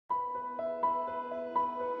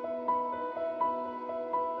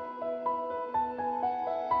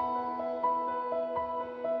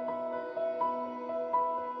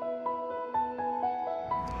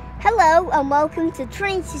Hello and welcome to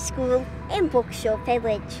Trinity School in Buckshaw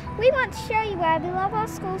Village. We want to show you why we love our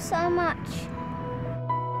school so much.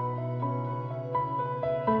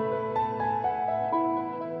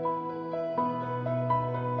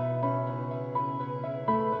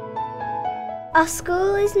 Our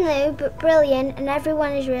school is new but brilliant and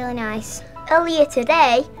everyone is really nice. Earlier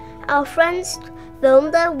today, our friends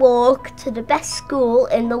filmed their walk to the best school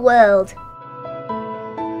in the world.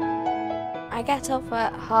 I get up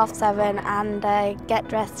at 7:30 and get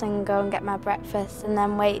dressed and go and get my breakfast and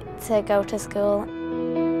then wait to go to school.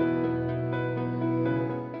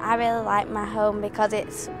 I really like my home because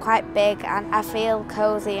it's quite big and I feel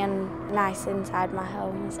cosy and nice inside my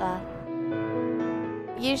home as well.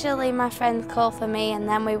 Usually my friends call for me and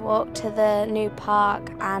then we walk to the new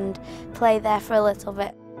park and play there for a little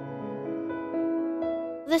bit.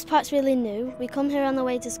 This park's really new. We come here on the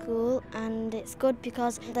way to school and it's good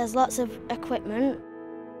because there's lots of equipment.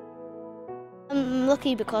 I'm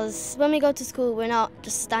lucky because when we go to school we're not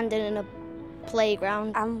just standing in a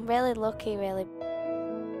playground. I'm really lucky, really.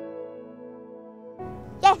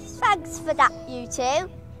 Yes, thanks for that, you two.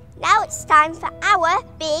 Now it's time for our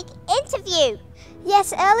big interview.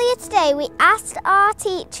 Yes, earlier today we asked our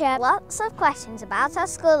teacher lots of questions about our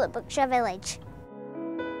school at Buckshaw Village.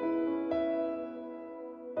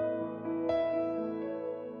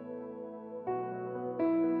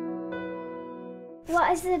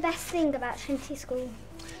 What is the best thing about Trinity School?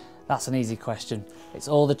 That's an easy question. It's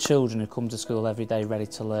all the children who come to school every day ready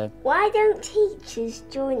to learn. Why don't teachers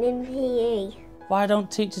join in PE? Why don't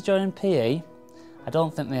teachers join in PE? I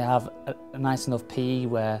don't think they have a nice enough PE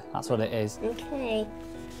wear, that's what it is. Okay.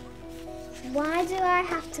 Why do I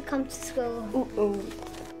have to come to school?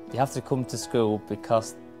 You have to come to school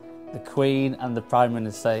because the Queen and the Prime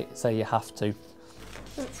Minister say you have to.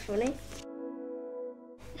 That's funny.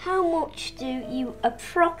 How much do you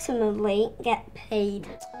approximately get paid?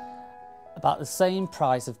 About the same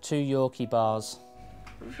price of 2 Yorkie bars.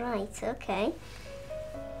 Right, okay.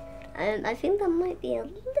 I think that might be a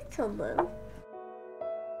little low.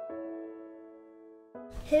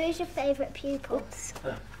 Who is your favourite pupil?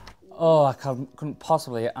 Oh, I couldn't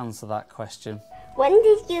possibly answer that question. When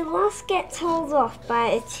did you last get told off by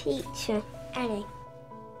a teacher? Any?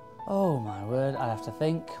 Oh my word, I have to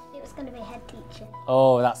think. It was going to be head teacher.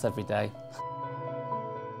 Oh, that's every day.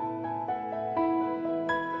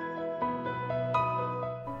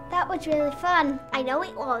 That was really fun. I know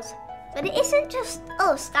it was, but it isn't just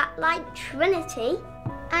us that like Trinity.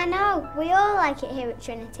 I know, we all like it here at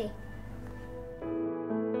Trinity.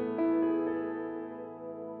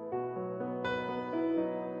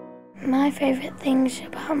 My favourite things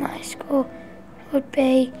about my school would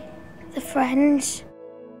be the friends.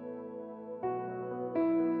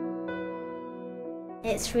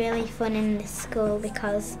 It's really fun in this school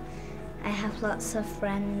because I have lots of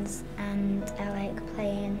friends and I like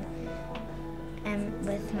playing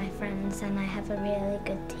with my friends and I have a really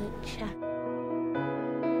good teacher.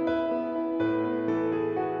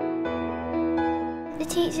 The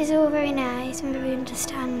teachers are all very nice and very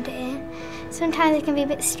understanding. Sometimes they can be a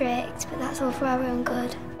bit strict, but that's all for our own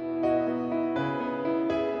good.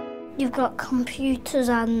 You've got computers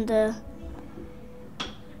and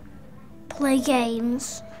play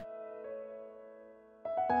games.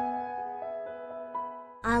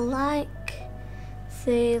 I like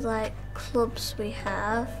the clubs we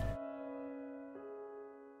have.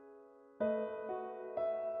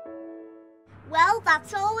 Well,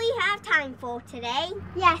 that's all we have time for today.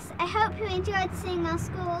 Yes, I hope you enjoyed seeing our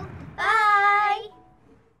school. Bye!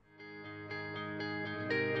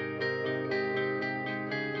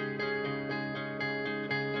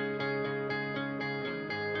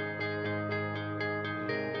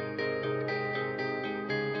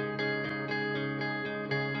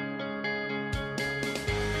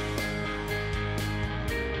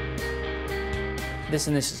 This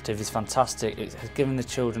initiative is fantastic. It has given the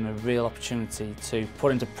children a real opportunity to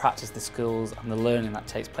put into practice the skills and the learning that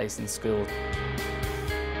takes place in school.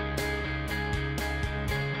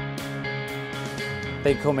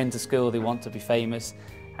 They come into school, they want to be famous,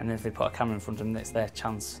 and if they put a camera in front of them, it's their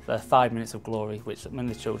chance, their 5 minutes of glory, which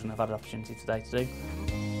many of the children have had an opportunity today to do.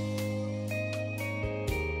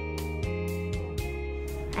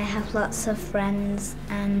 I have lots of friends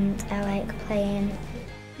and I like playing.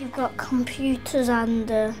 You've got computers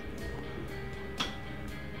and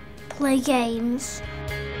play games.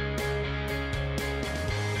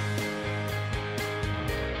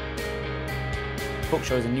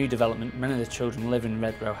 Buckshaw is a new development. Many of the children live in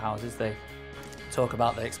Redrow houses. They talk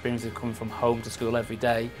about their experiences coming from home to school every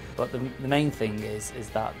day, but the main thing is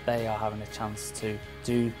that they are having a chance to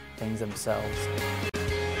do things themselves.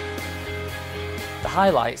 The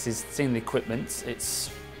highlights is seeing the equipment.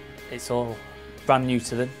 It's all brand new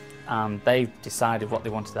to them, and they've decided what they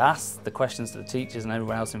wanted to ask, the questions to the teachers and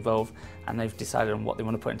everyone else involved, and they've decided on what they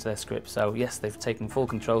want to put into their script. So yes, they've taken full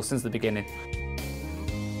control since the beginning.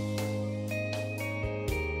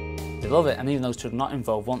 They love it, and even those children not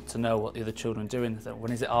involved want to know what the other children are doing.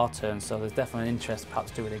 When is it our turn? So there's definitely an interest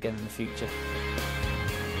perhaps to do it again in the future.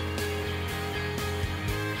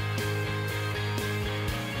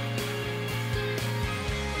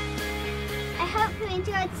 I hope you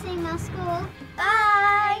enjoyed seeing our school. Bye!